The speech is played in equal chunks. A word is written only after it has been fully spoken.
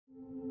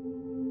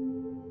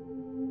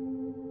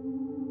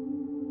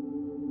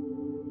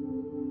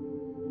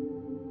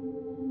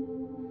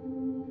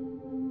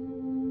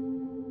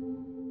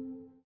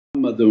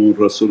Muhammadun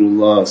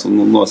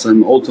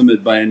Rasulullah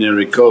ultimate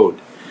binary code.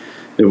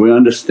 If we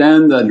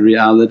understand that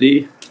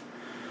reality,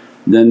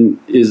 then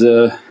is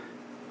the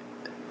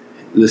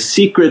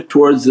secret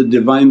towards the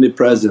Divinely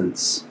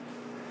Presence,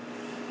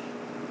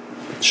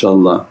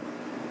 inshaAllah.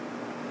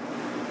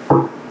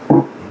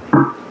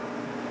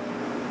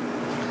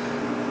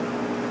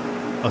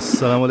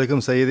 As-salamu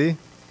alaykum Sayyidi.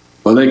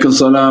 Wa alaykum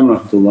salam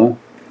rahmatullah.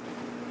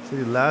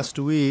 See, last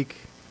week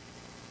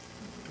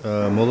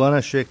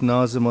Mawlana Shaykh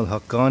Nazim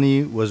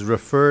al-Haqqani was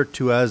referred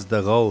to as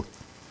the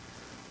Ghawth.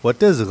 What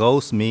does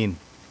Ghawth mean?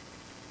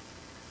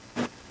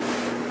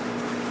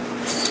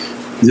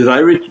 Did I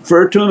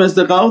refer to him as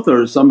the Ghawth,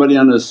 or somebody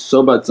on a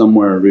sobat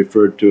somewhere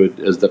referred to it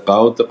as the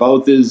Ghawth? The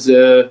Ghawth is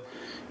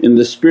in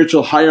the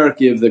spiritual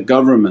hierarchy of the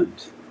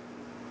government,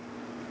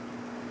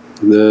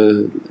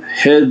 the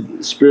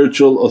head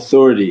spiritual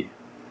authority.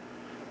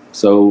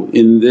 So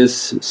in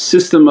this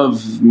system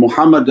of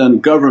Muhammadan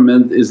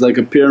government is like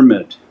a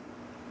pyramid.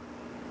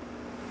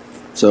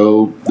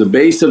 So the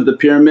base of the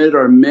pyramid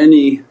are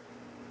many,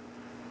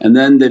 and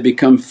then they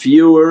become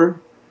fewer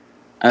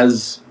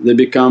as they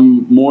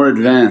become more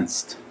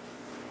advanced.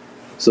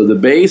 So the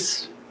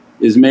base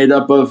is made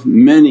up of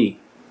many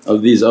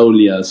of these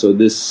awliya. So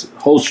this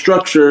whole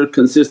structure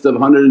consists of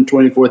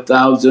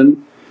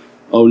 124,000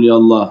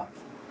 awliyaullah,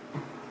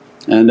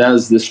 and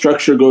as the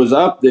structure goes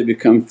up they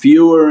become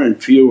fewer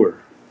and fewer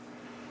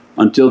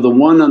until the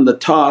one on the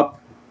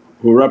top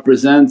who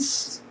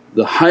represents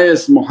the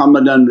highest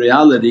Muhammadan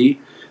reality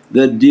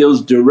that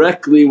deals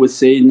directly with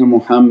Sayyidina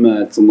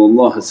Muhammad,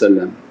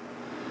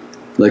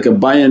 like a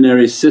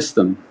binary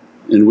system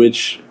in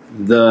which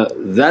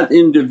that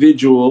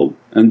individual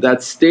and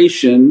that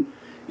station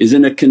is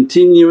in a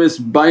continuous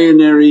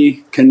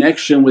binary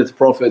connection with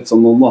Prophet,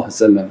 and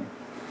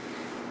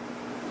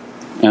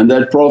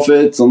that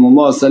Prophet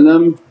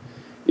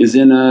is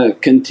in a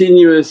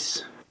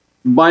continuous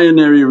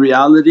binary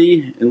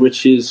reality in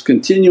which he is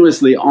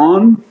continuously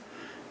on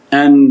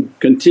and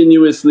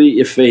continuously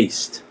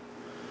effaced,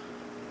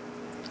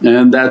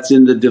 and that's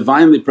in the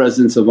Divinely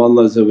Presence of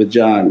Allah.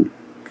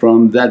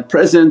 From that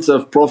presence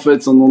of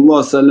Prophet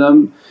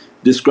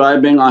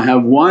describing, I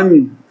have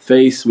one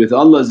face with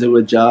Allah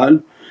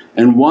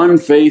and one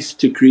face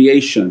to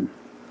creation.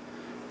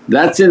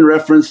 That's in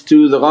reference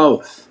to the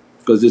Ghawth,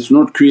 because it's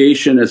not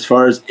creation as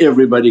far as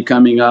everybody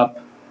coming up.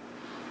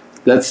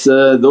 That's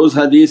those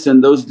hadiths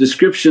and those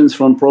descriptions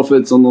from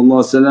Prophet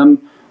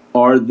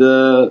are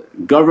the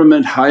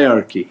government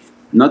hierarchy,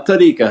 not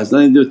tariqah, has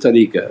nothing to do with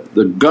tariqah,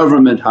 the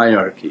government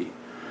hierarchy.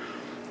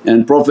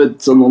 And Prophet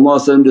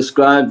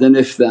described, and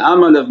if the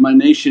amal of my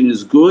nation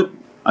is good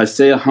I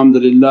say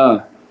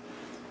alhamdulillah,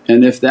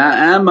 and if the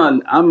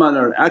amal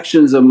or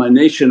actions of my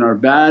nation are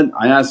bad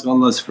I ask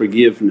Allah's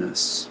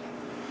forgiveness.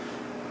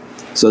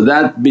 So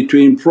that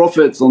between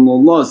Prophet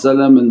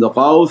and the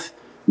Ghawth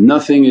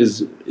nothing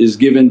is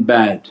given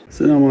bad.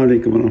 As-salamu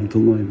alaykum wa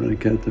rahmatullahi wa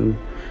barakatuh.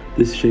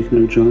 This is Shaykh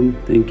Nurjan.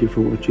 Thank you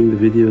for watching the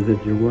video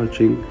that you're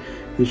watching.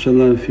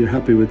 Inshallah, if you're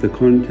happy with the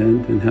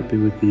content and happy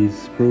with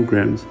these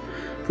programs,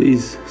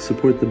 please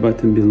support the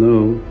button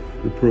below,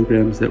 the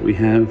programs that we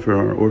have for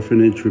our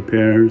orphanage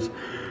repairs,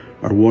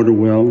 our water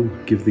well,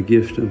 Give the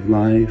Gift of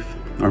Life,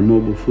 our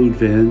mobile food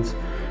vans.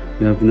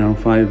 We have now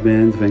 5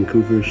 vans: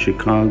 Vancouver,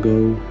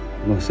 Chicago,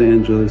 Los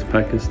Angeles,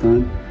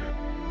 Pakistan.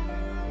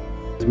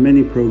 There's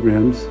many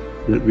programs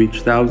that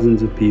reach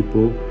thousands of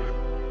people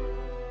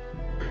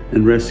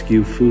and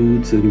rescue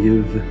foods and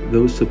give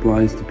those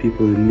supplies to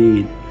people in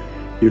need.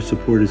 Your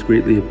support is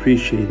greatly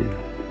appreciated.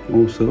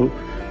 Also,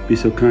 be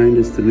so kind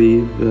as to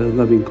leave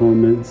loving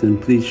comments, and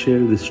please share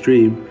the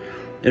stream.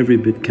 Every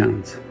bit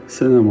counts.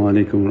 As-salamu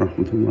alaykum wa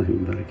rahmatullahi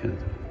wa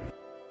barakatuh.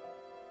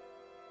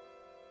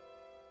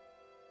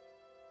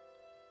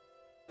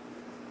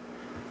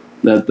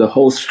 That the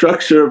whole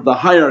structure of the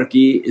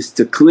hierarchy is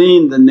to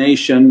clean the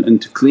nation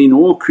and to clean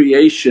all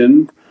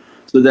creation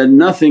so that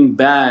nothing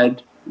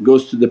bad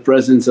goes to the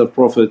presence of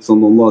Prophet, so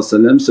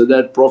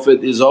that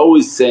Prophet is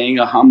always saying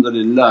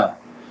alhamdulillah.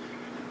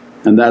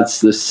 And that's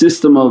the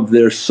system of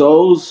their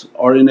souls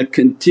are in a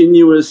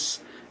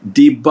continuous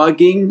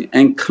debugging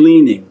and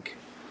cleaning.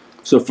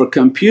 So for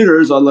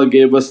computers Allah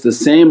gave us the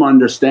same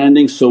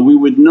understanding so we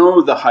would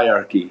know the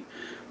hierarchy,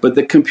 but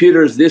the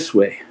computer is this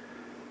way,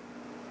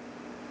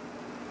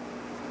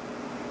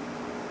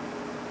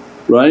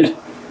 right?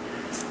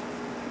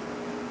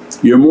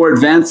 Your more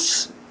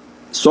advanced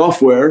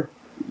software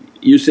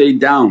you say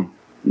down,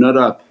 not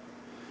up.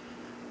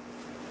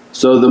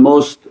 So the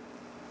most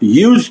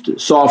used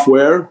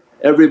software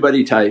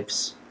everybody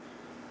types.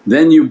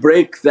 Then you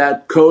break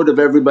that code of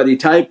everybody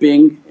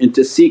typing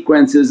into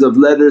sequences of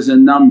letters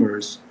and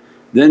numbers,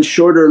 then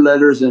shorter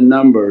letters and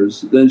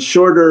numbers, then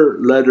shorter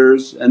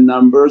letters and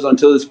numbers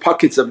until there's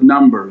pockets of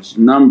numbers,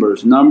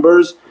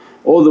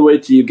 all the way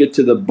till you get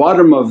to the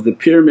bottom of the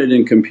pyramid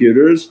in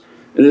computers,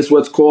 and it's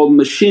what's called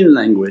machine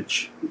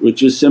language,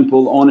 which is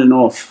simple on and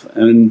off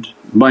and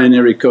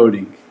binary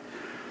coding.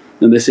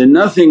 And they say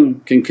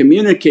nothing can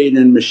communicate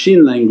in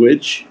machine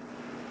language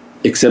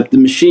except the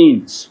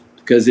machines,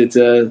 because it's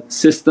a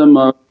system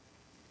of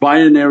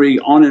binary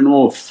on and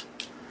off.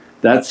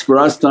 That's for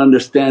us to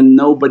understand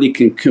nobody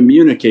can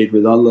communicate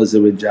with Allah,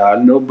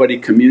 nobody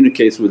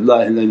communicates with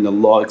La ilaha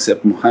illallah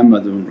except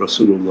Muhammadun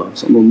Rasulullah.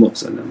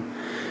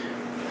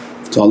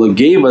 So Allah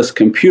gave us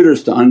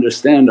computers to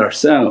understand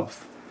ourselves.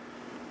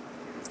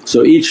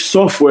 So each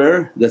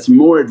software that's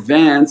more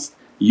advanced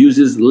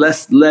uses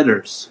less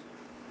letters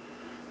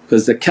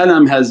because the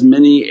kalam has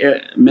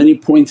many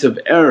points of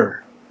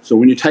error. So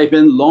when you type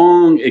in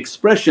long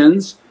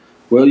expressions,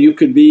 well, you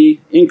could be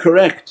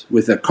incorrect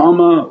with a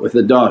comma, with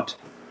a dot,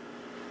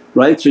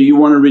 right? So you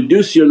want to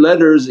reduce your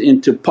letters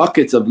into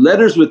pockets of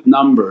letters with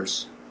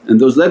numbers, and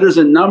those letters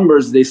and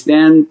numbers they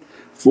stand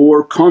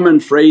for common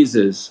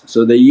phrases.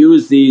 So they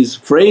use these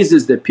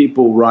phrases that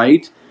people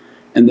write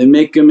and they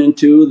make them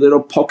into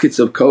little pockets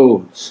of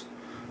codes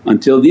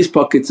until these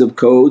pockets of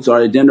codes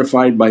are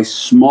identified by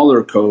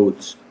smaller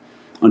codes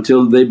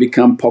until they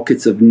become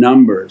pockets of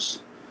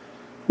numbers,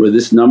 where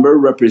this number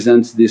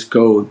represents this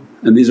code.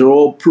 And these are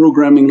all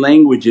programming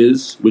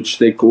languages which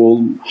they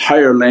call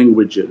higher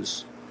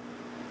languages.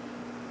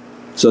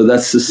 So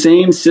that's the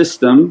same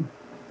system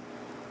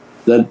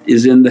that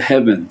is in the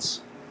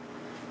heavens.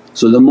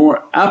 So the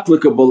more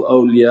applicable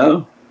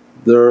awliya,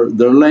 their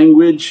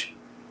language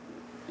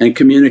and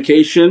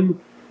communication,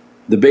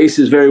 the base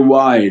is very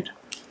wide.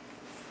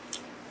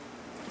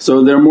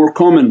 So they're more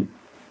common.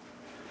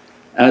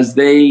 As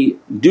they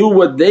do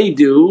what they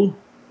do,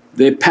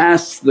 they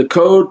pass the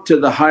code to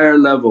the higher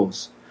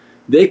levels.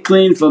 They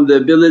clean from the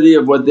ability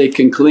of what they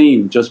can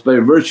clean just by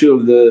virtue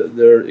of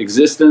their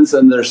existence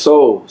and their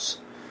souls.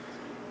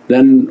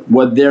 Then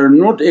what they're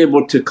not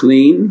able to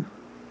clean,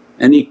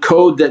 any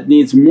code that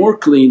needs more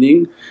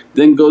cleaning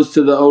then goes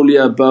to the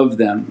awliya above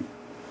them.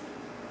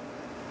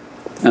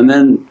 And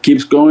then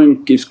keeps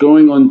going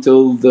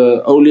until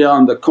the awliya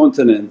on the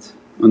continent,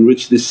 on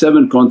which the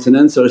 7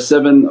 continents are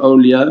 7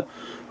 awliya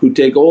who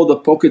take all the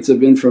pockets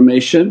of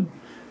information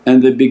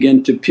and they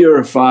begin to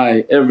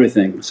purify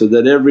everything so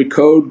that every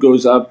code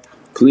goes up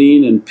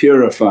clean and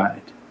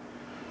purified.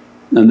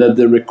 And that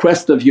the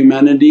request of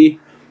humanity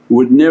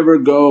would never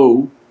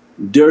go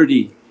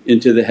dirty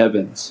into the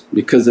heavens.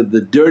 Because of the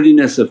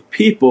dirtiness of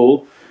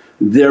people,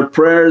 their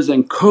prayers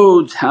and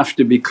codes have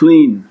to be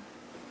clean.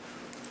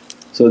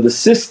 So the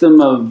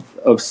system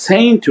of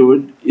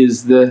sainthood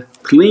is the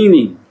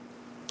cleaning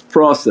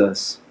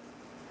process.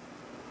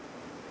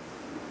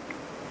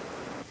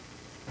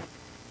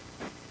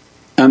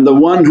 And the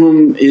one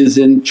whom is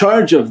in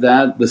charge of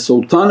that, the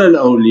Sultan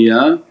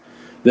al-Awliya,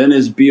 then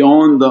is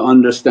beyond the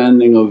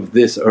understanding of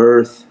this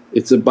earth,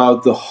 it's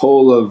about the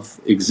whole of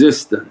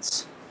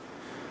existence.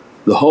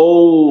 The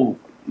whole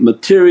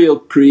material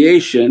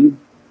creation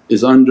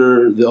is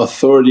under the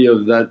authority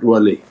of that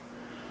wali.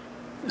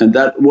 And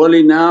that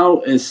wali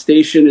now his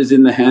station is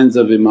in the hands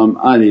of Imam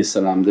Ali,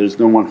 there's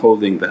no one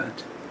holding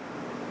that.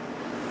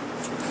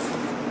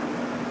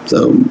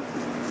 So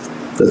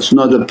that's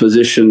not a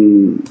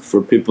position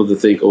for people to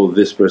think, oh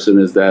this person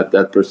is that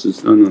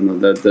person's… no,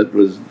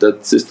 that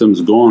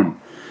system's gone.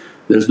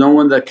 There's no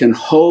one that can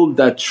hold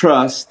that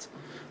trust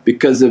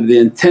because of the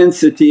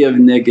intensity of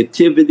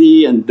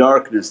negativity and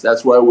darkness.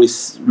 That's why we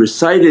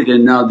recited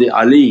in Nadi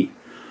Ali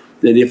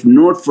that if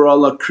not for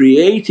Allah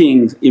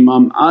creating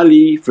Imam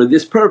Ali for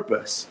this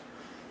purpose,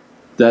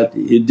 that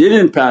he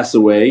didn't pass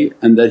away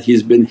and that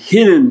he's been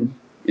hidden,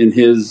 in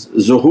his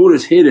zuhur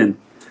is hidden,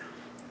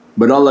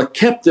 but Allah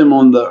kept him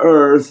on the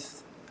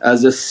earth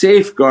as a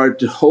safeguard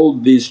to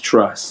hold these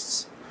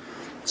trusts.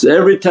 So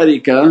every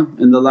tariqah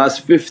in the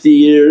last 50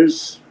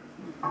 years,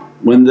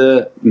 when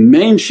the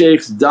main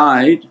shaykhs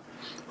died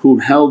who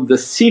held the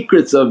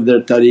secrets of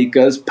their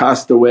tariqahs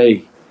passed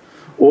away,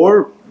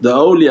 or the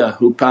awliya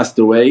who passed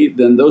away,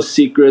 then those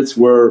secrets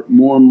were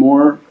more and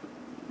more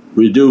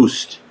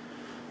reduced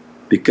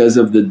because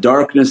of the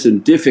darkness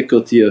and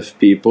difficulty of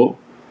people,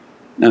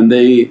 and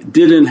they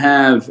didn't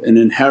have an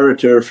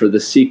inheritor for the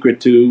secret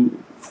to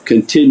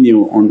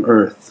continue on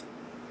earth.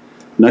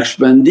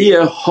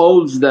 Naqshbandiya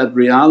holds that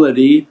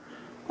reality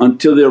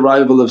until the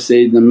arrival of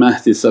Sayyidina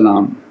Mahdi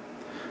salam.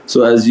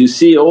 So as you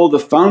see all the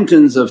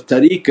fountains of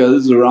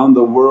tariqahs around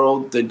the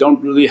world, they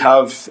don't really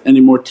have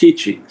any more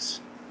teachings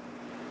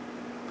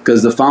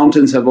because the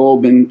fountains have all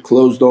been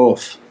closed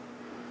off.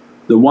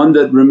 The one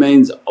that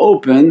remains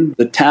open,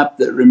 the tap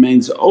that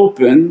remains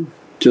open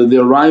till the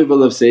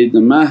arrival of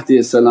Sayyidina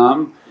Mahdi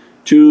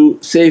to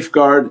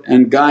safeguard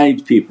and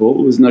guide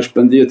people was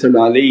Naqshbandiyatul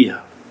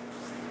Aliyah.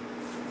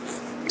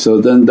 So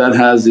then that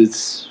has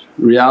its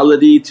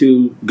reality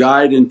to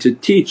guide and to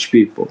teach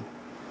people.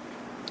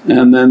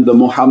 And then the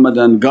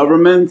Muhammadan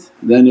government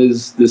then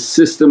is the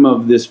system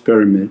of this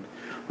pyramid,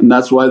 and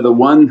that's why the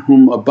one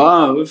whom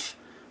above,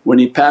 when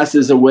he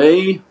passes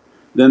away,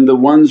 then the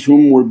ones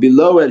whom were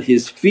below at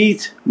his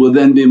feet will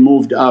then be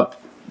moved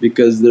up,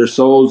 because their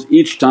souls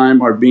each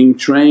time are being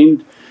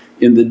trained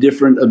in the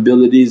different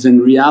abilities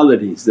and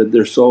realities that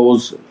their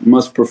souls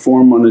must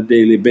perform on a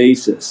daily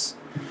basis,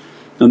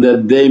 and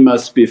that they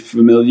must be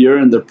familiar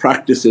and their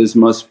practices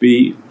must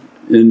be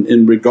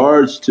in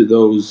regards to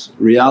those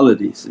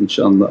realities,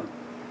 inshaAllah.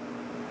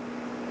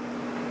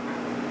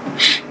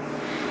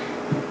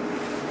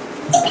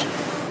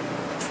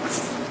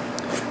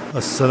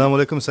 Assalamu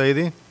alaikum,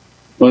 Sayyidi.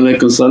 Wa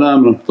alaikum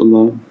salam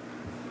rahmatullah.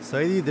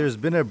 Sayyidi, there's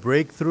been a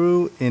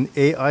breakthrough in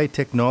AI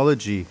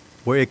technology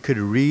where it could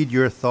read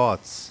your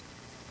thoughts.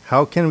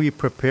 How can we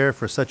prepare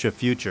for such a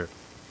future?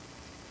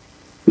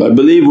 I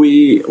believe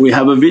we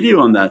have a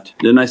video on that.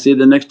 Then I say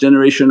the next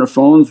generation of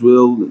phones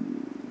will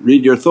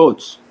read your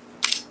thoughts.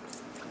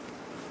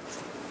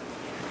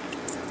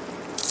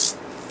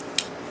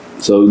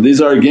 So these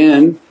are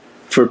again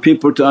for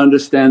people to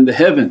understand the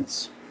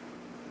heavens.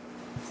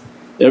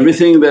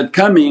 Everything that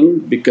coming,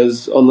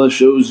 because Allah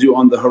shows you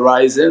on the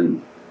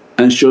horizon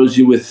and shows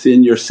you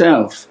within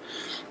yourself.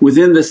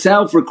 Within the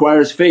self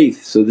requires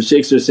faith. So the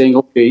shaykhs are saying,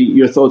 okay,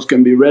 your thoughts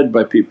can be read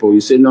by people. You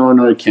say, no,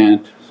 no, it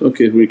can't.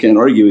 Okay, we can't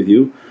argue with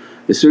you.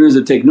 As soon as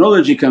the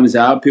technology comes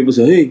out, people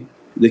say, hey,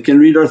 they can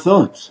read our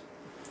thoughts.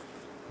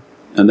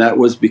 And that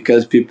was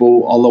because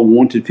Allah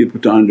wanted people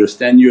to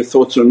understand your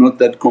thoughts are not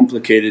that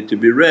complicated to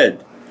be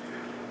read.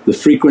 The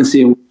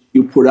frequency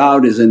you put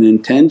out as an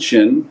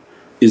intention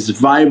is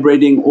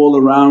vibrating all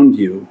around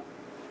you.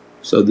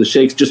 So the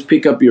shaykhs just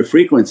pick up your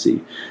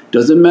frequency.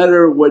 Doesn't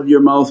matter what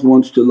your mouth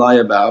wants to lie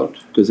about,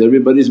 because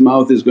everybody's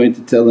mouth is going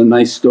to tell a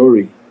nice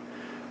story,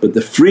 but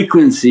the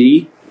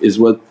frequency is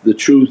what the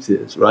truth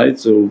is, right?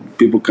 So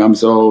people come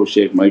say, oh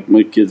Shaykh,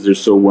 my kids are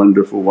so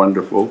wonderful,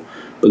 wonderful,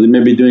 but they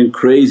may be doing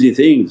crazy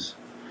things.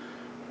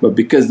 But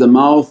because the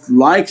mouth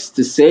likes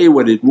to say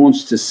what it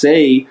wants to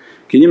say,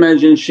 can you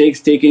imagine shaykhs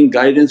taking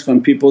guidance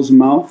from people's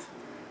mouth?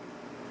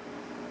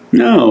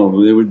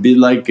 No, they would be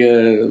like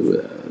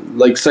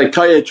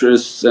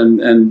psychiatrists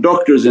and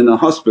doctors in a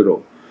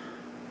hospital.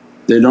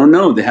 They don't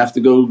know, they have to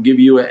go give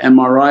you an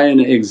MRI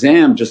and an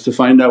exam just to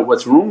find out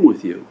what's wrong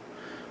with you.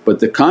 But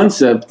the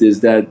concept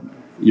is that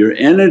your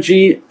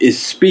energy is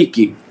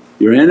speaking,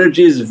 your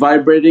energy is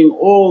vibrating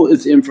all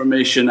its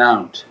information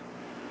out.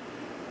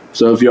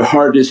 So if your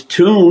heart is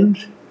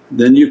tuned,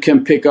 then you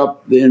can pick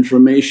up the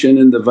information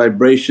and the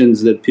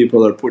vibrations that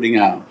people are putting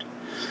out.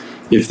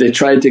 If they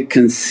try to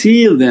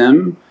conceal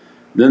them,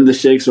 then the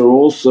shaykhs are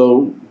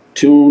also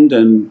tuned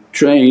and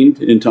trained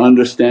into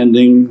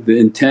understanding the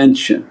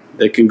intention.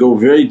 They can go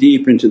very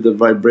deep into the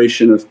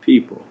vibration of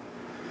people.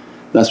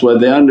 That's why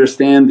they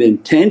understand the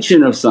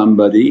intention of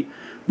somebody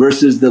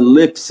versus the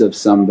lips of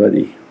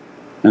somebody,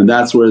 and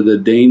that's where the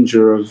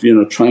danger of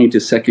trying to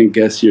second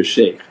guess your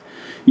shaykh.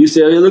 You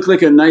say, oh, you look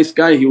like a nice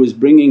guy, he was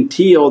bringing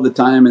tea all the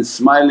time and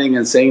smiling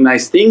and saying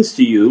nice things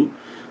to you.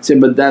 Say,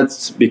 but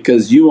that's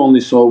because you only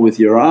saw with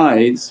your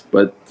eyes,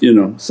 but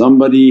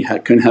somebody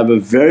can have a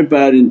very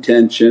bad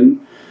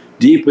intention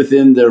deep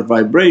within their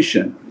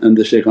vibration, and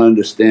the shaykh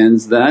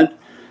understands that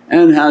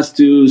and has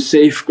to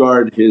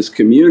safeguard his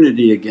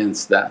community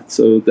against that.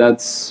 So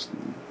that's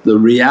the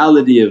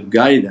reality of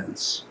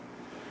guidance.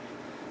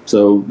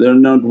 So they're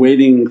not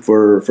waiting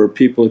for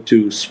people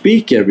to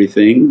speak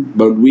everything,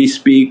 but we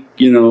speak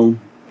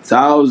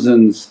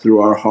thousands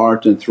through our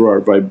heart and through our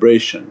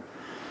vibration.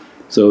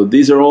 So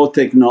these are all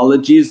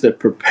technologies that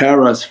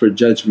prepare us for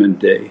Judgment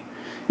Day.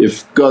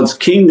 If God's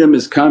kingdom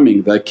is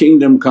coming, Thy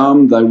kingdom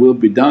come, Thy will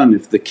be done.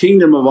 If the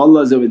kingdom of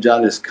Allah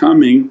is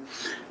coming,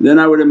 then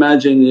I would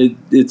imagine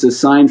it's a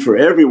sign for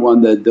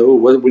everyone that, oh,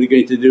 what are you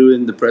going to do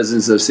in the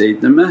presence of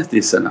Sayyidina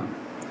Mahdi salam.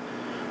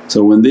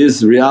 So when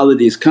these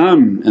realities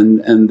come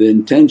and the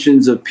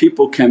intentions of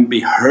people can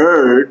be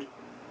heard,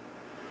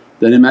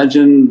 then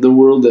imagine the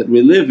world that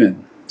we live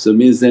in. So it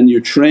means then you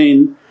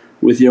train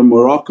with your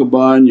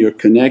muraqabah and your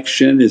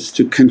connection is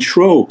to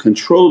control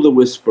the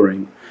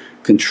whispering,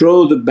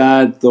 control the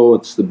bad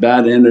thoughts, the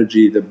bad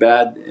energy, the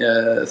bad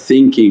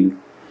thinking.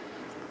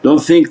 Don't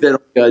think that,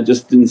 okay, I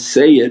just didn't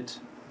say it,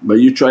 but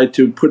you try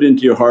to put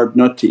into your heart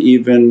not to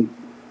even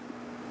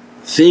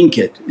think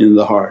it in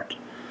the heart.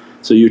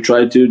 So you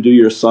try to do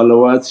your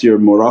salawats, your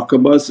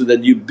muraqabah, so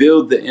that you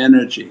build the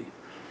energy,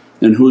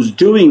 and who's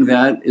doing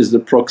that is the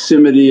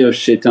proximity of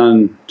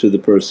shaitan to the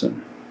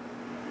person.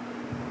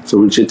 So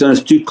when shaitan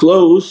is too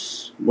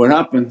close, what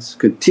happens?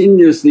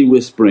 Continuously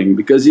whispering,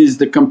 because he's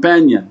the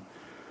companion.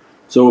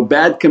 So a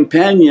bad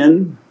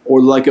companion or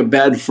like a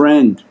bad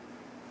friend,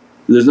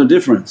 there's no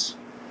difference.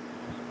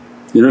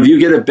 If you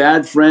get a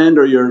bad friend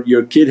or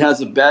your kid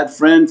has a bad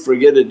friend,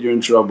 forget it, you're in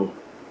trouble.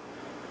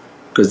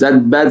 Because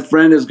that bad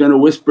friend is going to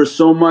whisper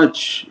so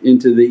much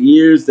into the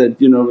ears that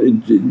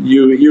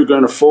you're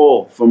going to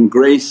fall from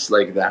grace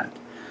like that.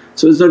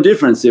 So there's no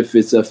difference if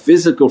it's a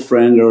physical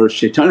friend or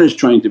shaitan is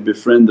trying to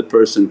befriend the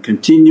person,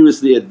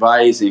 continuously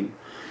advising.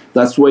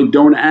 That's why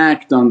don't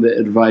act on the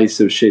advice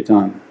of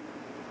shaitan.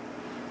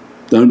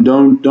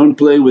 Don't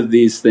play with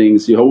these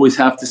things. You always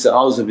have to say,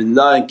 A'udhu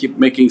billah, and keep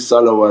making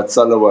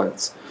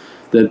salawats.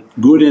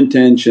 That good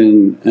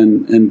intention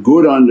and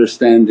good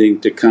understanding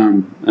to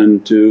come,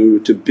 and to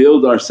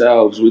build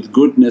ourselves with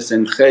goodness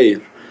and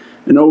khair,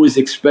 and always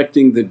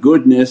expecting the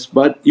goodness,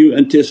 but you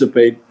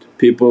anticipate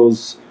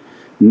people's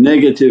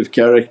negative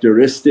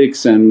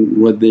characteristics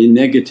and what they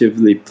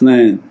negatively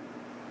plan.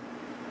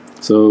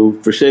 So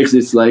for shaykhs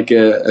it's like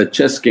a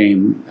chess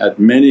game at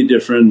many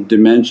different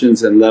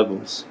dimensions and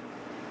levels.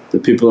 The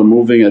people are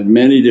moving at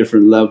many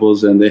different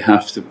levels and they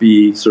have to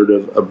be sort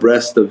of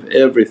abreast of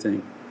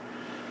everything.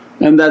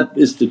 And that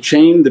is to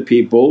train the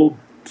people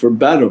for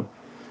battle.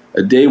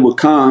 A day will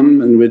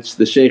come in which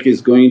the shaykh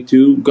is going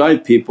to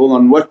guide people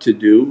on what to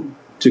do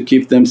to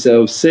keep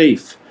themselves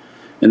safe.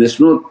 And it's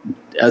not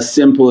as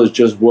simple as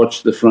just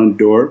watch the front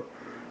door,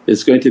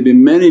 it's going to be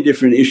many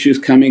different issues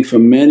coming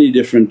from many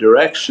different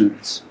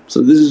directions.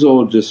 So this is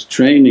all just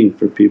training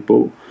for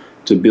people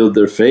to build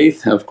their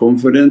faith, have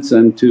confidence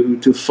and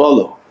to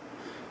follow,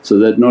 so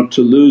that not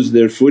to lose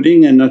their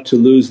footing and not to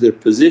lose their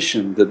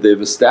position that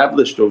they've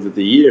established over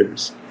the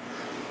years.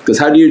 Because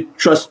how do you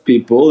trust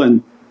people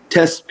and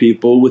test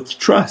people with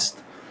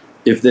trust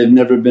if they've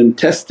never been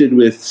tested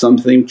with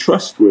something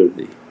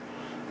trustworthy?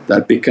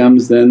 That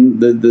becomes then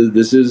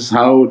this is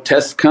how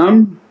tests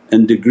come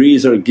and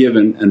degrees are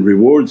given and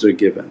rewards are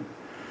given.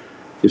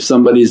 If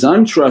somebody is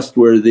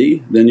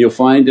untrustworthy, then you'll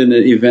find in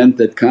an event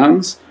that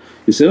comes,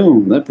 you say, oh,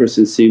 that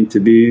person seemed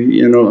to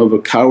be of a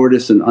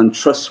cowardice and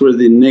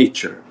untrustworthy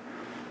nature.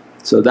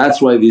 So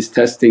that's why these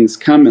testings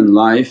come in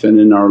life and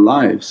in our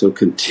lives. So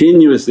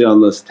continuously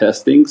Allah's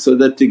testing so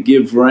that to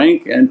give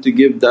rank and to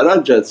give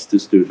darajats to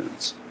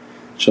students,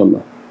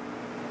 inshaAllah.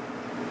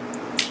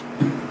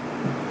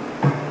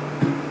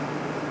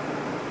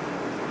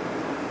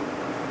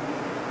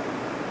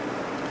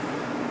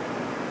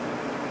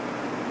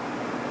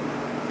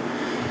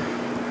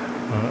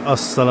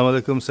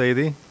 As-salamu alaykum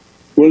Sayyidi.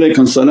 Wa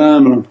alaykum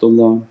salam wa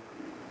rahmatullah.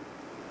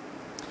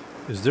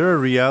 Is there a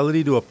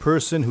reality to a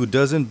person who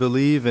doesn't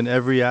believe in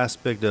every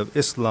aspect of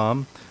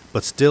Islam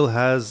but still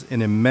has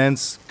an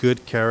immense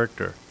good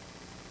character?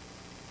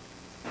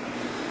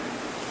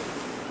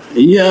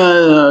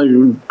 Yeah,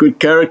 good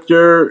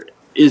character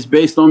is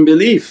based on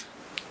belief.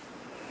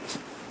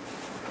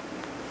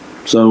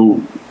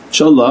 So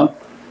inshaAllah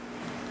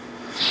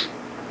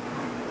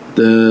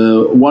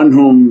the one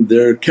whom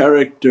their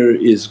character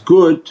is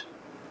good,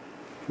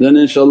 then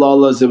inshaAllah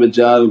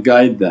Allah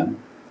guide them.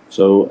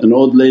 So an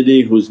old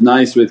lady who's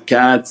nice with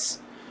cats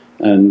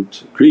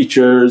and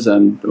creatures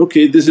and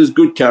okay, this is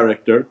good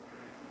character,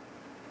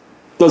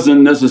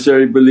 doesn't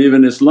necessarily believe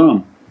in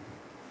Islam,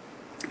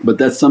 but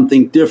that's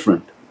something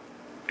different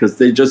because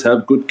they just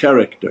have good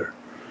character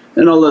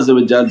and Allah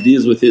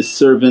deals with His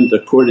servant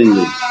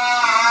accordingly.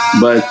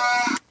 But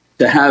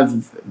to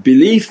have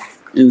belief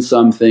in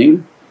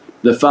something,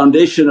 the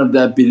foundation of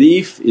that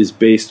belief is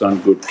based on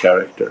good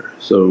character.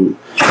 So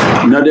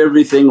not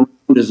everything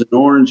round is an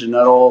orange and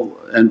not all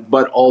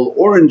but all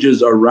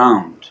oranges are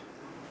round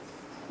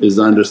is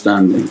the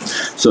understanding.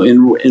 So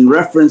in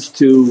reference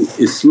to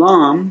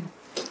Islam,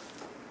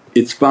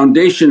 its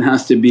foundation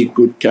has to be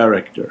good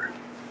character.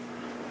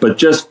 But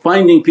just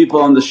finding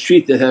people on the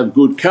street that have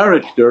good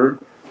character,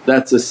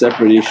 that's a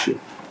separate issue.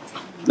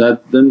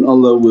 That then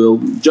Allah will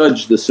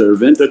judge the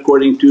servant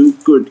according to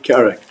good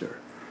character.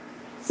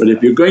 But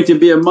if you're going to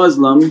be a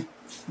Muslim,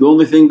 the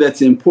only thing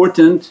that's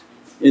important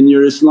in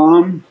your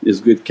Islam is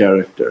good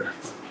character.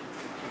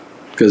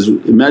 Because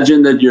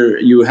imagine that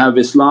you have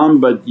Islam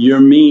but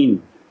you're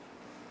mean,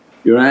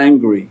 you're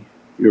angry,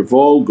 you're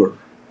vulgar,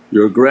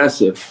 you're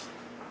aggressive,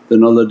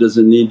 then Allah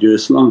doesn't need your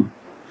Islam.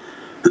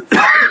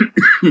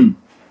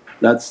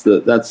 That's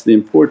the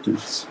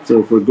importance. So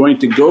if we're going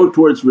to go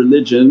towards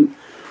religion,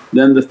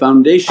 then the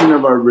foundation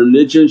of our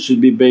religion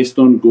should be based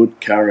on good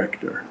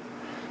character.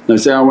 Now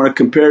say, I want to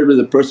compare it with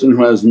a person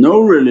who has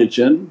no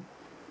religion,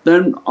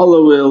 then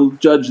Allah will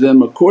judge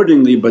them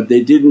accordingly, but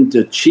they didn't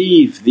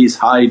achieve these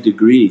high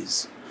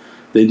degrees,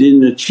 they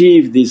didn't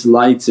achieve these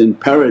lights in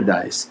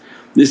paradise.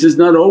 This is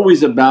not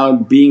always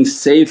about being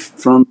safe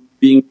from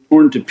being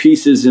torn to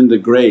pieces in the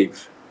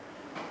grave.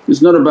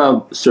 It's not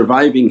about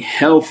surviving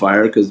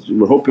hellfire because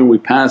we're hoping we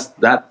passed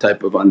that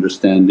type of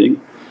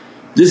understanding.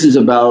 This is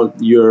about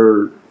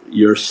your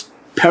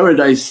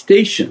paradise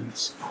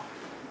stations,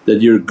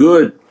 that you're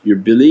good, you're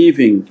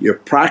believing, you're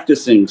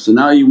practicing. So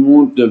now you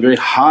want a very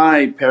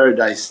high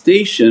paradise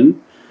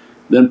station,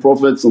 then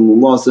Prophet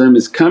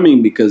is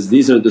coming because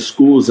these are the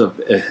schools of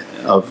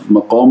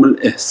maqam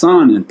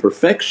al-ihsan and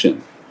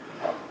perfection.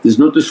 This is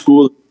not the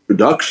school of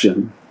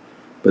production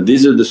but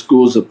these are the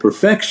schools of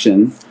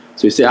perfection.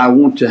 So you say, I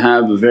want to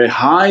have a very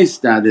high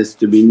status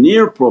to be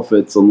near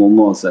Prophet,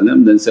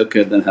 then say,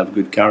 okay, then have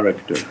good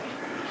character.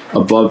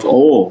 Above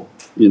all,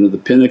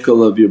 the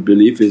pinnacle of your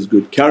belief is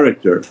good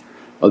character.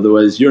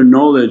 Otherwise your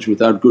knowledge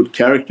without good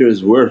character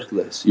is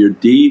worthless, your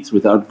deeds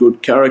without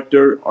good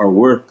character are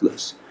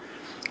worthless.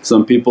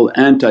 Some people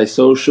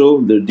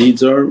antisocial, their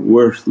deeds are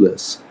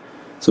worthless.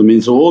 So it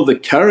means all the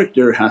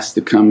character has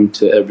to come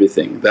to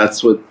everything,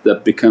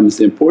 that becomes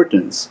the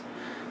importance.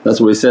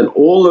 That's why we said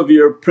all of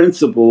your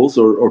principles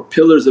or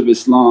pillars of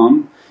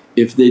Islam,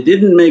 if they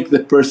didn't make the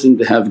person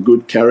to have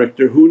good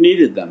character, who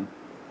needed them?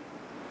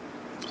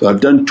 So I've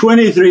done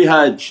 23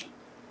 Hajj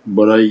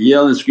but I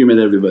yell and scream at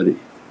everybody.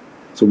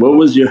 So what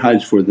was your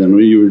Hajj for then?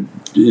 Were you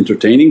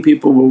entertaining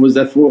people? What was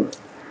that for?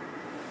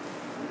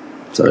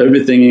 So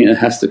everything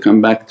has to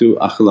come back to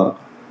akhlaq.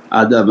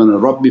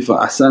 Adabana Rabbi fa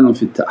ahsana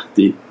fi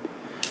ta'dib.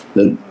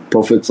 That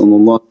Prophet's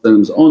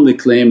only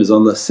claim is,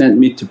 Allah sent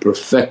me to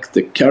perfect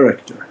the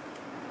character,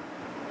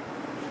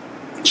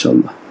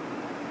 inshaAllah.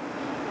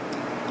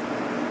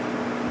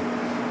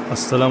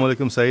 Assalamu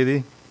alaikum,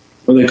 Sayyidi.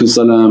 Walaikum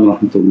salam wa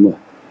rahmatullah.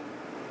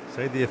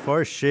 Sayyidi, if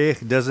our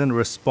Shaykh doesn't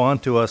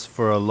respond to us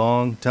for a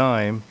long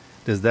time,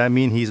 does that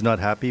mean he's not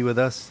happy with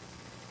us?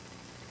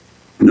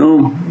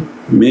 No,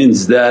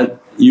 means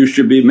that you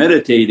should be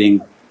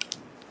meditating,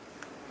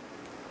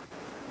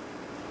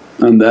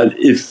 and that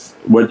if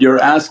what you're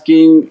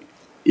asking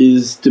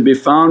is to be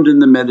found in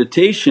the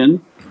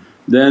meditation,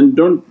 then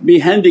don't be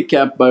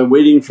handicapped by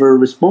waiting for a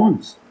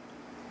response.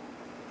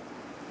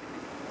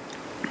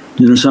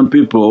 You know, some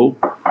people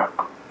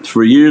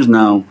for years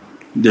now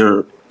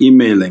they're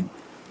emailing,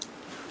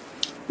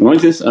 I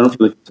want this, I don't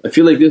feel like this, I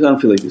feel like this, I don't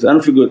feel like this, I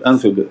don't feel good, I don't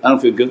feel good, I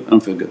don't feel good, I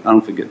don't feel good, I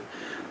don't feel good.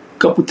 A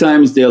couple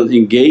times they'll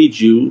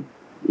engage you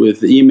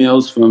with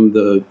emails from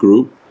the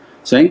group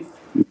saying,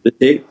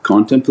 meditate,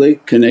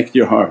 contemplate, connect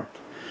your heart.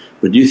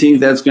 But do you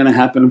think that's going to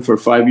happen for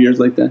 5 years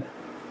like that?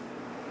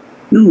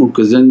 No,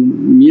 because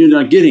then you're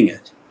not getting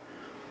it.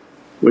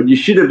 What you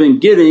should have been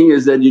getting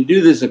is that you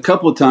do this a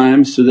couple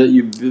times so that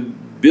you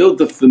build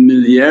the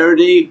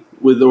familiarity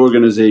with the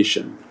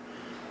organization.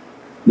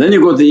 Then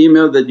you go to the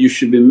email that you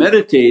should be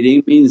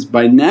meditating, means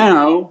by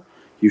now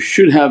you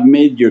should have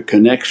made your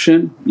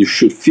connection, you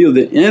should feel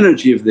the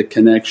energy of the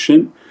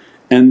connection,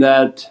 and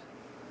that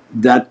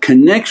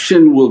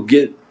connection will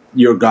get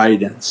your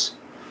guidance.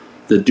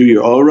 That do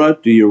your aura,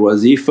 do your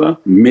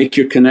wazifa, make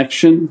your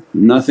connection,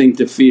 nothing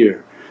to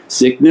fear.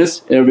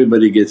 Sickness,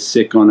 everybody gets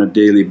sick on a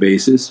daily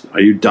basis.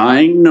 Are you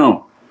dying?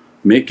 No.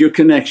 Make your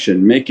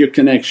connection, make your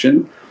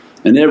connection,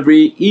 and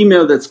every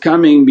email that's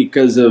coming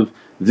because of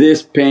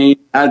this pain,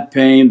 that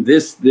pain,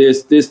 this,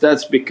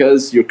 that's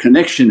because your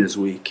connection is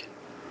weak.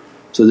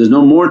 So there's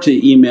no more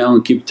to email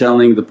and keep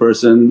telling the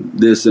person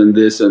this and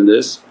this and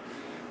this.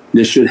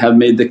 They should have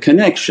made the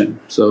connection.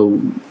 So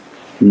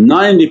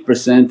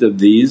 90% of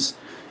these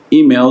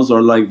emails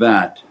are like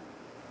that.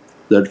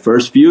 That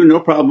first few no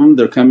problem,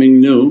 they're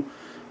coming new,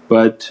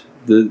 but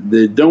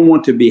they don't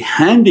want to be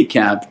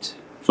handicapped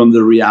from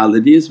the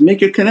realities.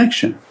 Make your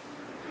connection.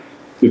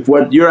 If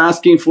what you're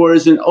asking for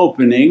is an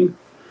opening,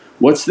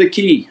 what's the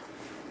key?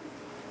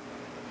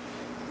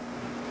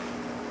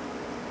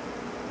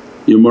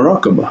 Your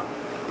muraqabah.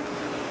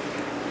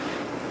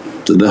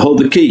 So they hold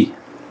the key,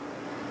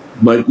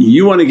 but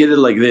you want to get it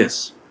like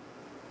this,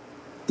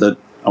 that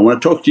I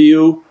want to talk to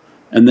you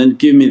and then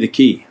give me the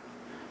key.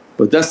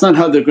 But that's not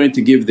how they're going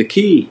to give the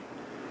key.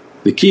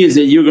 The key is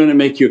that you're going to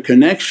make your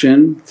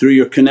connection, through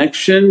your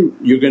connection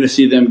you're going to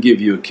see them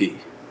give you a key.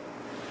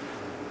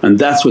 And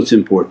that's what's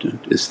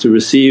important, is to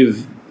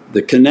receive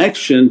the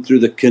connection. Through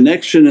the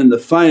connection and the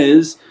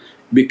faiz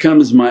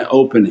becomes my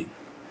opening.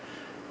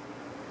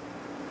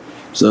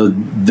 So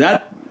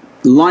that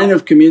line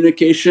of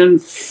communication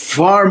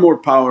far more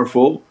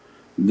powerful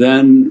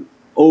than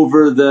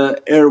over the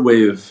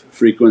airwave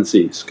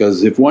frequencies,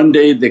 because if one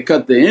day they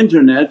cut the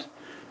internet,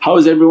 how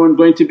is everyone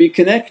going to be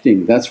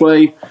connecting? That's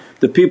why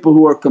the people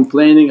who are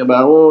complaining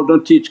about, oh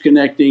don't teach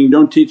connecting,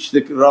 don't teach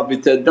the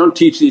rabita, don't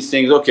teach these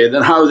things, okay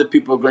then how are the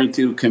people going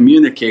to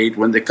communicate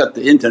when they cut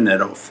the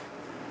internet off?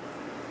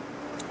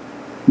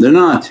 They're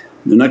not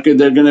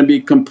they're going to be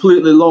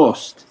completely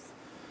lost.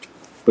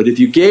 But if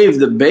you gave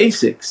the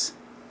basics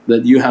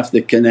that you have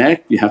to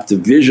connect, you have to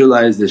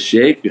visualize the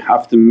shaykh, you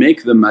have to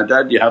make the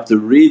madad, you have to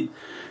read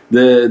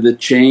the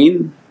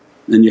chain,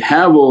 and you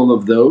have all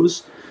of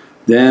those,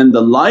 then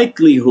the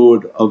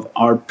likelihood of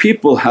our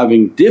people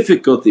having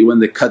difficulty when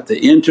they cut the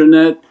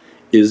internet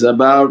is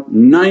about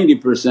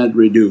 90%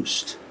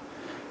 reduced,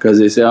 because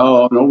they say,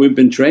 oh no we've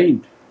been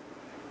trained.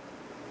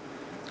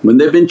 When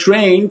they've been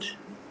trained,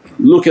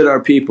 look at our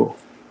people,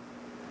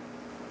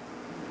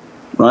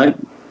 right?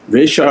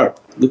 Very sharp.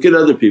 Look at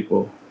other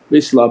people,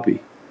 very sloppy.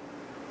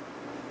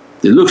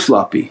 They look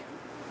sloppy.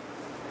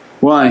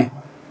 Why?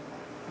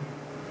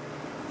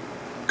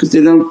 Because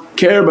they don't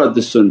care about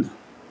the sunnah.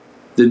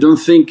 They don't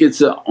think it's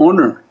an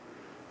honour,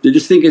 they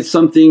just think it's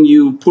something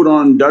you put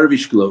on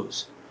darvish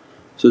clothes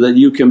so that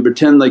you can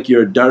pretend like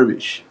you're a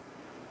darvish.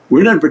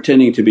 We're not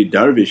pretending to be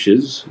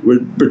darvishes,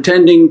 we're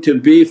pretending to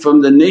be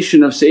from the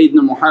nation of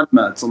Sayyidina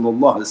Muhammad,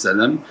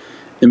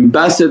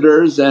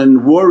 ambassadors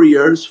and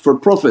warriors for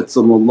Prophet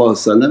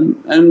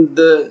and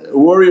the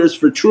warriors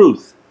for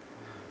truth.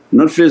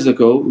 Not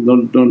physical,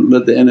 don't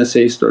let the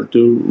NSA start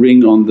to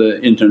ring on the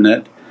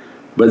internet,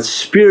 but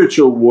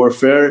spiritual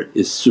warfare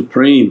is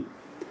supreme.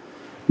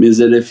 Means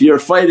that if your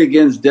fight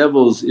against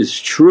devils is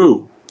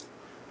true,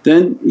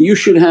 then you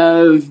should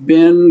have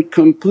been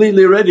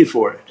completely ready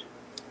for it.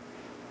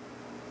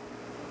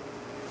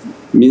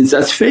 Means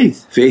that's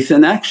faith, faith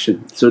in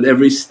action. So at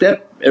every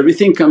step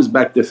everything comes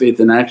back to faith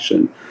in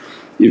action.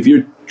 If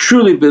you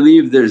truly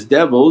believe there's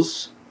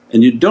devils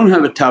and you don't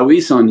have a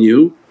ta'weez on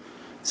you,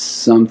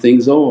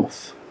 something's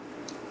off.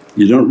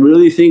 You don't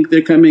really think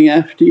they're coming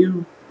after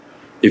you?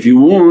 If you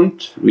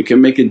want, we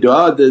can make a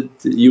du'a that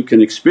you can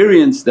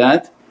experience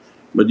that,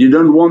 but you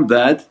don't want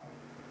that.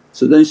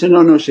 So then you say,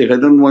 no Shaykh, I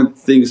don't want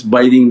things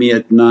biting me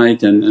at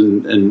night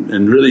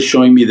and really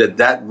showing me that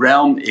that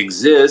realm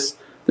exists.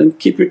 Then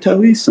keep your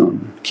ta'weez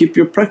on, keep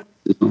your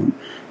practice on,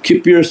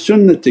 keep your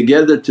sunnah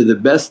together to the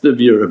best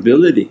of your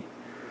ability.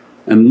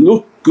 and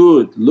look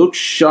good, look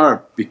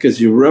sharp, because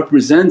you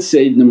represent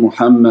Sayyidina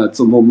Muhammad.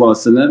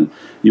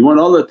 You want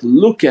Allah to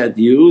look at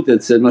you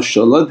that said,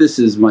 mashaAllah, this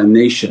is my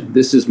nation,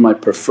 this is my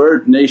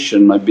preferred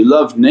nation, my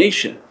beloved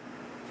nation.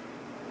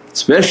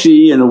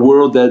 Especially in a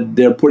world that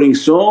they're putting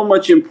so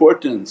much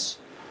importance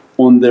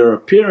on their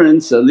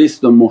appearance, at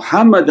least the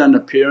Muhammadan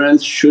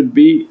appearance should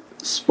be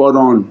spot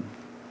on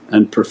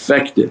and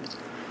perfected.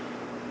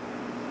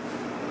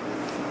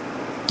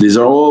 These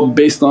are all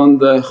based on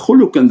the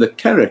khuluq and the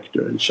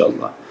character,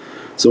 inshaAllah.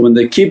 So when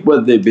they keep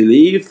what they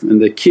believe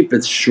and they keep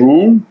it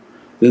strong,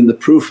 then the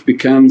proof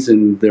becomes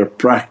in their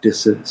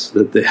practices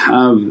that they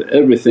have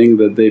everything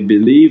that they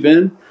believe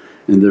in,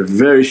 and they're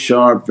very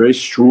sharp, very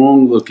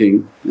strong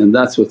looking, and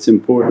that's what's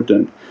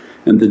important.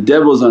 And the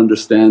devils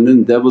understand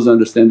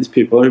these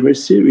people are very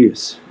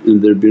serious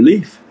in their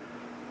belief.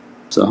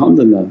 So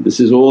alhamdulillah, this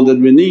is all that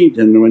we need,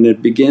 and when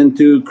it begin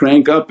to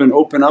crank up and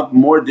open up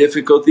more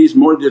difficulties,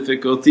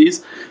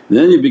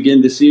 then you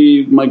begin to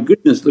see, my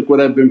goodness, look what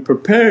I've been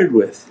prepared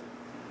with.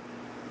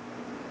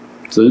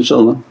 So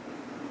inshaAllah.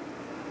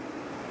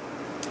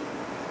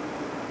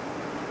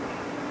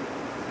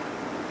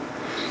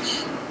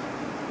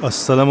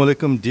 As-salamu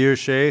alaykum, dear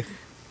Shaykh.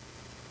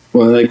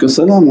 Wa alaykum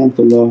as-salam wa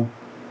rahmatullah.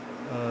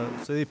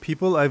 So the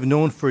people I've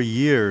known for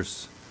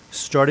years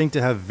starting to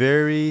have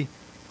very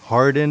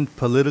hardened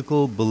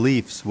political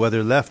beliefs,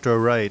 whether left or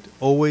right,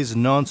 always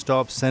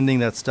non-stop sending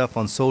that stuff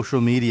on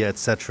social media,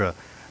 etc.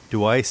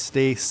 Do I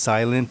stay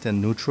silent and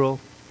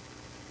neutral?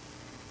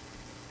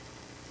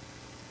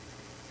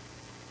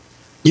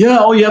 Yeah,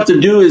 all you have to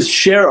do is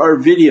share our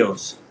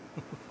videos.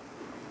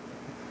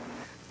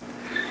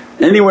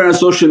 Anywhere on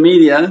social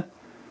media,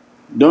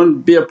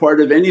 don't be a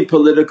part of any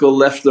political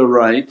left or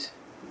right,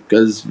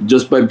 because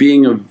just by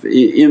being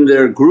in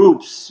their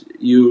groups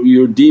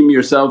you deem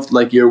yourself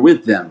like you're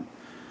with them.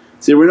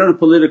 See, we're not a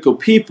political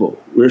people,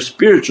 we're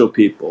spiritual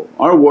people.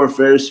 Our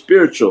warfare is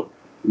spiritual.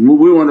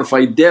 We want to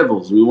fight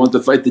devils, we want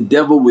to fight the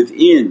devil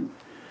within.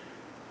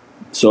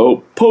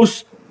 So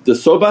post the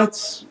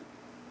sobats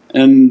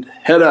and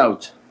head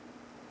out.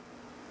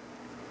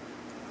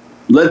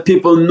 Let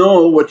people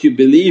know what you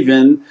believe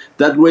in,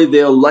 that way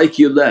they'll like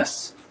you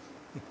less.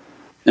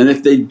 And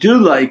if they do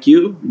like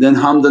you, then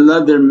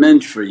alhamdulillah they're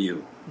meant for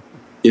you.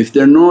 If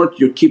they're not,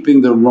 you're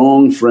keeping the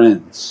wrong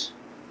friends.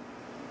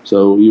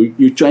 So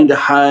you're trying to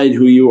hide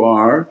who you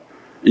are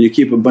and you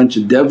keep a bunch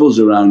of devils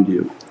around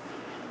you.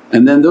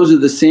 And then those are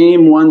the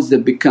same ones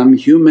that become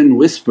human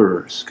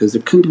whisperers, because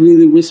they're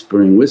completely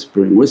whispering.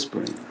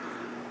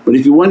 But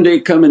if you one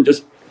day come and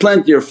just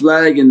plant your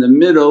flag in the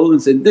middle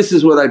and say, this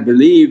is what I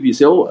believe, you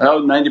say, oh how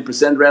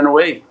 90% ran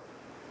away.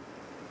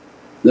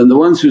 Then the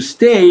ones who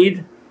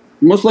stayed,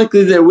 most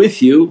likely they're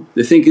with you,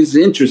 they think it's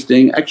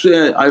interesting.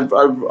 Actually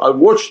I've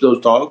watched those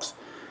talks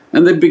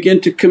and they begin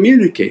to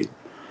communicate.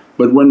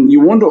 But when you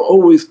want to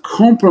always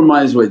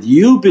compromise what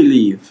you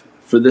believe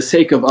for the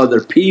sake of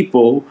other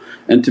people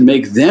and to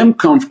make them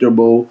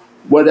comfortable,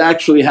 what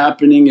actually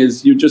happening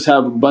is you just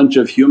have a bunch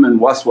of human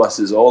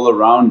waswases all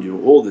around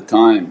you all the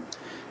time.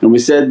 And we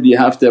said you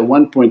have to, at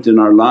one point in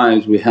our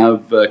lives we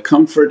have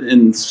comfort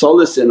and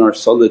solace in our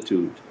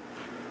solitude.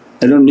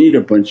 I don't need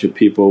a bunch of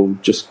people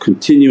just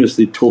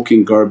continuously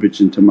talking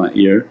garbage into my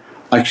ear,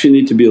 I actually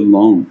need to be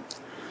alone.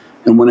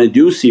 And when I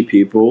do see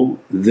people,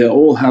 they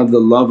all have the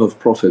love of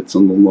Prophet,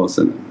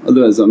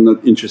 otherwise I'm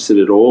not interested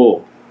at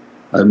all.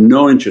 I have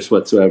no interest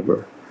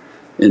whatsoever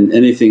in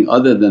anything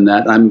other than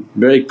that. I'm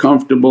very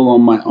comfortable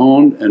on my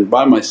own and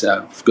by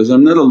myself because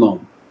I'm not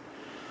alone.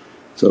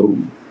 So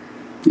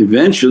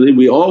eventually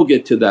we all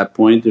get to that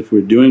point if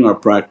we're doing our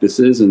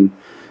practices and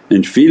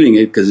feeling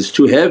it, because it's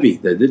too heavy.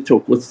 They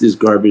talk, what's this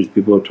garbage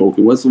people are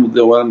talking, what am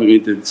I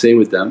going to say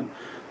with them?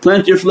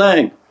 Plant your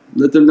flag,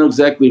 let them know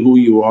exactly who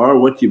you are,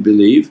 what you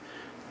believe.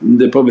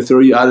 They'll probably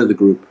throw you out of the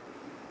group.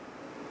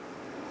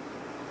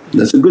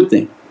 That's a good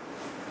thing,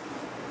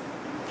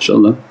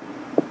 inshaAllah.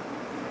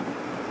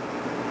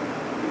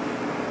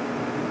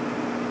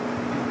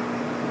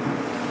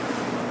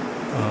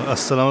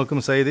 As-salamu alaykum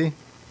Sayyidi.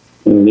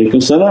 Wa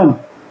alaykum salam.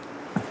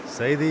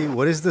 Sayyidi,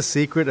 what is the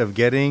secret of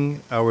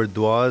getting our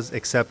du'as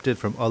accepted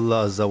from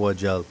Allah Azza wa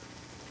Jal?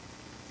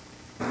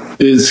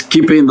 Is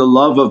keeping the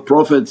love of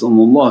Prophet,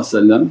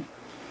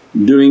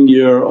 doing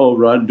your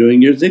awrad,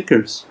 doing your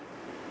zikrs.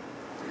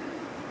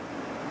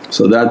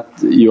 So that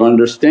you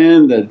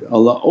understand that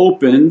Allah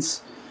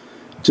opens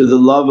to the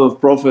love of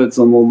Prophet.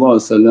 So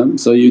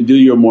you do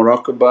your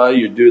muraqabah,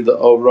 you do the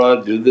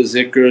awrad, do the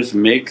zikrs,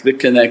 make the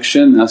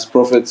connection, ask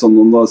Prophet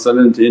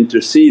to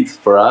intercede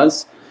for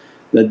us.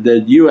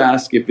 That you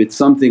ask, if it's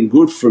something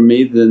good for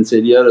me then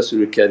said, Ya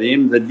Rasul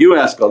Kareem, that you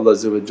ask Allah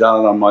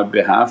on my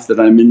behalf that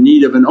I'm in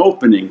need of an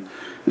opening.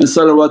 And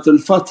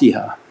Salawatul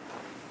Fatiha,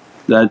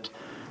 that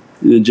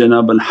the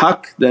Janab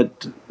al-Haq,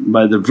 that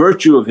by the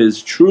virtue of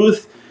his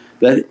truth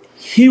that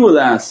he will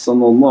ask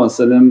Allah.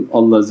 So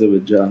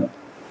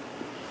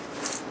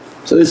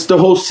it's the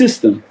whole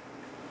system,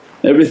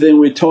 everything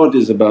we taught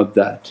is about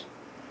that.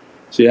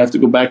 So you have to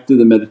go back to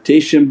the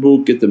meditation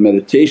book, get the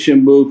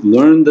meditation book,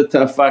 learn the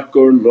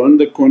tafakkur, learn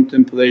the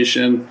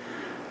contemplation,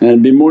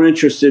 and be more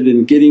interested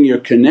in getting your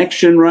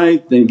connection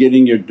right than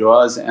getting your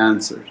du'as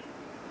answered.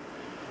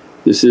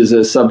 This is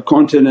a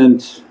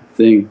subcontinent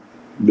thing,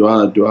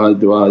 du'a, du'a,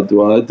 du'a,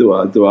 du'a,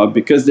 du'a, du'a,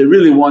 because they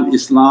really want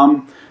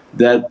Islam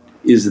that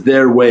is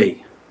their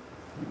way.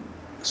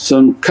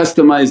 Some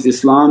customized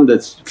Islam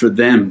that's for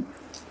them,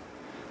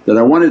 that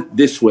I want it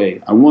this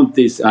way, I want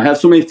this, I have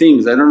so many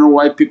things, I don't know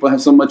why people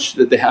have so much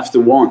that they have to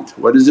want.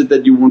 What is it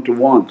that you want to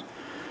want?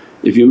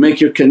 If you make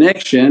your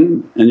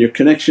connection and your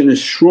connection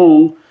is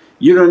strong,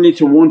 you don't need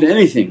to want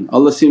anything,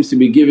 Allah seems to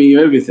be giving you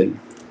everything.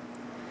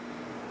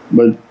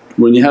 But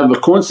when you have a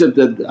concept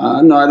that,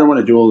 no I don't want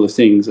to do all those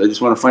things, I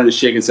just want to find a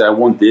shaykh and say, I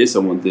want this, I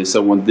want this, I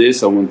want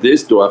this, I want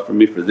this, du'a for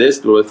me for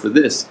this, du'a for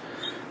this.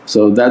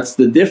 So that's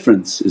the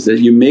difference, is that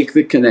you make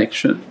the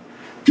connection,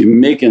 you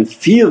make and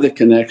feel the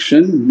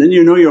connection, then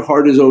you know your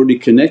heart is already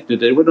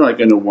connected. What am I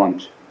going to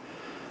want?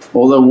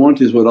 All I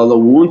want is what Allah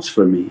wants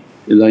for me.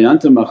 Ilahi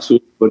anta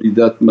maqsood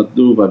waridat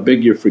matloob, I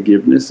beg your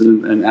forgiveness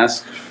and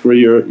ask for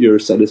your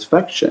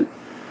satisfaction.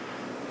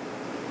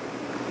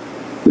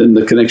 Then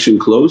the connection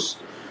close.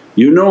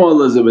 You know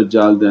Allah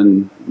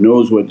then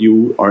knows what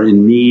you are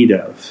in need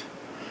of.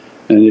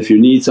 And if you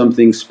need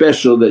something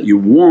special that you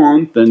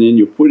want, then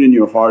you put in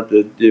your heart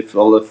that if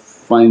Allah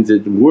finds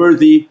it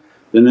worthy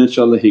then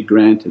inshaAllah He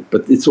grant it.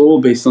 But it's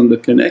all based on the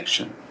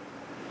connection,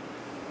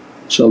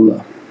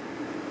 inshaAllah.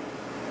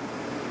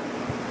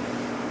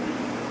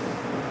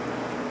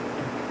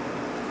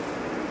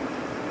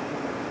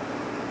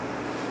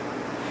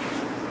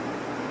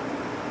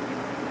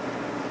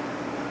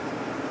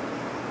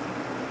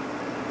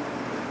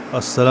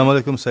 As-salamu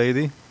alaykum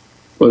Sayyidi.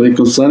 Wa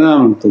alaykum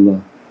as-salam wa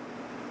rahmatullah.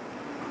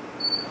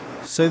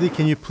 Sayyidi,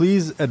 can you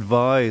please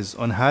advise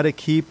on how to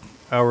keep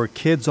our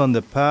kids on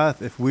the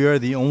path if we are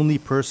the only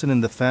person in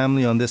the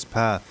family on this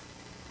path,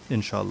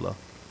 inshaAllah?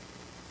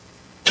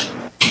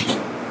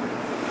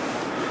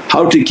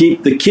 How to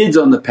keep the kids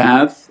on the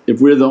path if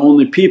we're the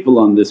only people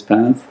on this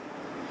path?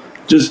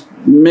 Just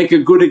make a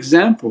good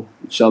example,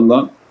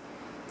 inshaAllah,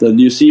 that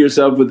you see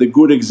yourself with a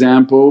good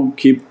example,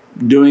 keep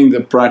doing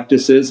the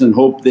practices and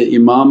hope the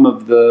imam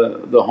of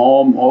the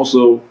home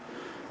also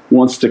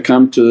wants to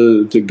come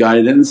to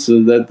guidance,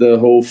 so that the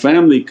whole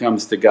family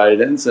comes to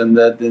guidance, and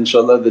that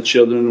inshaAllah the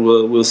children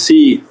will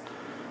see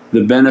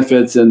the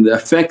benefits and the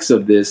effects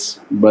of this.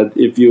 But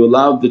if you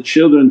allow the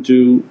children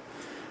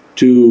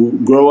to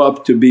grow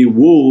up to be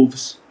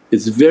wolves,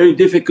 it's very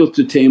difficult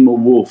to tame a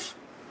wolf.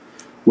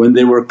 When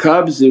they were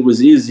cubs it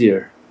was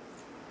easier.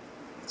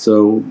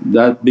 So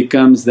that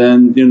becomes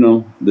then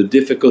the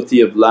difficulty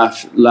of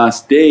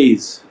last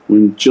days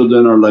when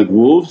children are like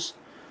wolves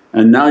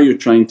and now you're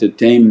trying to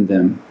tame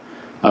them.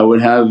 I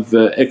would have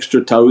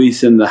extra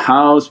ta'weez in the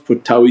house,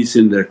 put ta'weez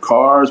in their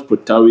cars,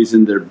 put ta'weez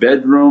in their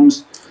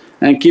bedrooms,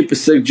 and keep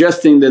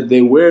suggesting that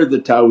they wear the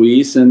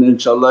ta'weez, and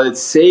inshaAllah it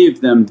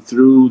saved them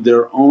through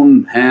their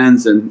own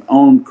hands and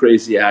own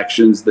crazy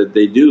actions that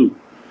they do.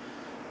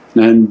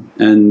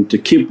 And to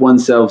keep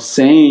oneself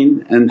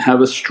sane and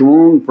have a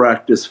strong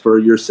practice for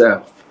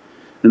yourself,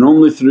 and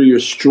only through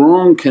your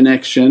strong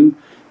connection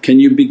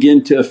can you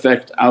begin to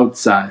affect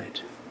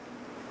outside.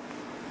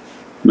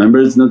 Remember,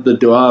 it's not the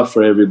du'a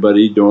for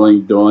everybody,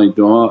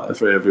 du'a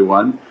for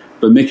everyone,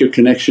 but make your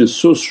connection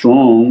so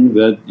strong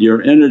that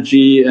your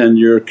energy and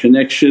your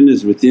connection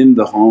is within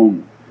the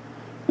home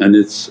and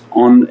it's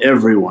on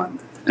everyone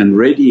and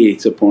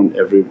radiates upon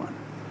everyone.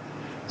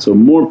 So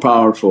more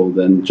powerful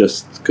than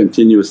just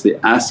continuously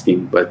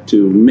asking, but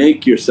to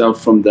make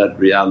yourself from that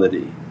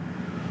reality,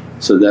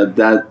 so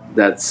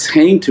that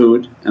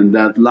sainthood and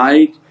that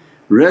light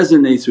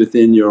resonates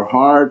within your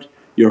heart,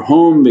 your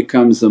home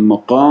becomes a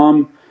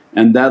maqam,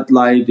 and that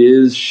light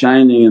is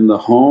shining in the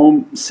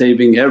home,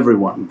 saving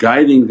everyone,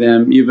 guiding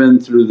them even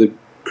through the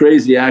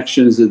crazy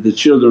actions that the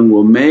children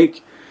will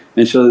make.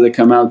 InshaAllah they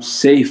come out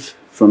safe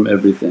from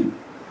everything,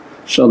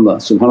 inshaAllah.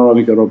 Subhana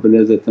rabbika rabbil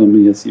izzati amma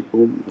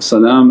yasifoon wa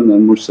salaamun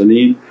al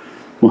mursaleen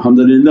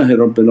walhamdulillahi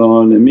rabbil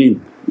alameen.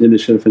 Ila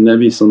sharaf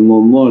al-Nabi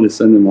sallallahu alayhi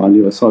wa sallam wa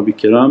alihi wa sahbihi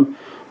kiram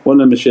wa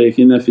ala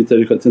mashayikhina fi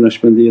tariqatina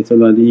Naqshbandiyyah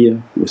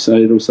al-Aliyya wa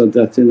sa'iru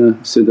sadatina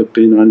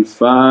siddiqeen.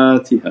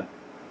 Al-Fatiha.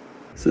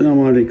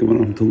 As-salamu alaykum wa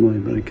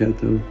rahmatullahi wa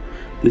barakatuh.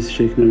 This is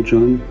Shaykh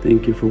John.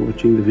 Thank you for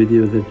watching the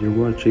video that you're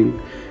watching.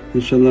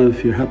 InshaAllah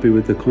if you're happy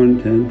with the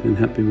content and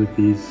happy with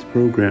these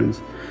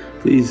programs,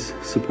 please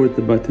support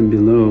the button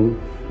below,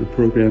 the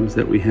programs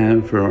that we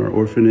have for our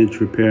orphanage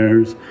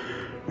repairs,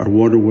 our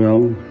water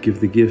well, Give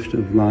the Gift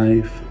of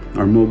Life,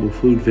 our mobile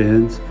food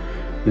vans.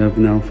 We have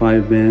now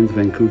 5 vans: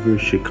 Vancouver,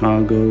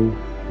 Chicago,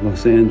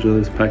 Los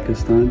Angeles,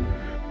 Pakistan.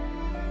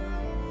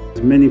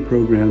 There's many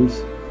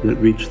programs that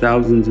reach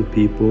thousands of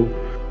people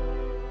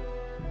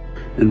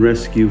and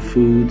rescue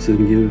foods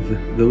and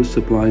give those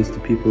supplies to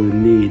people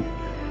in need.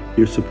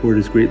 Your support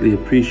is greatly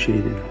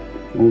appreciated.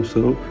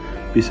 Also,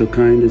 be so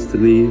kind as to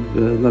leave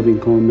loving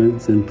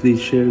comments, and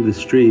please share the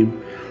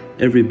stream.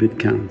 Every bit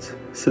counts.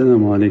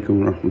 As-salamu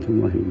alaykum wa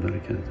rahmatullahi wa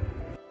barakatuh.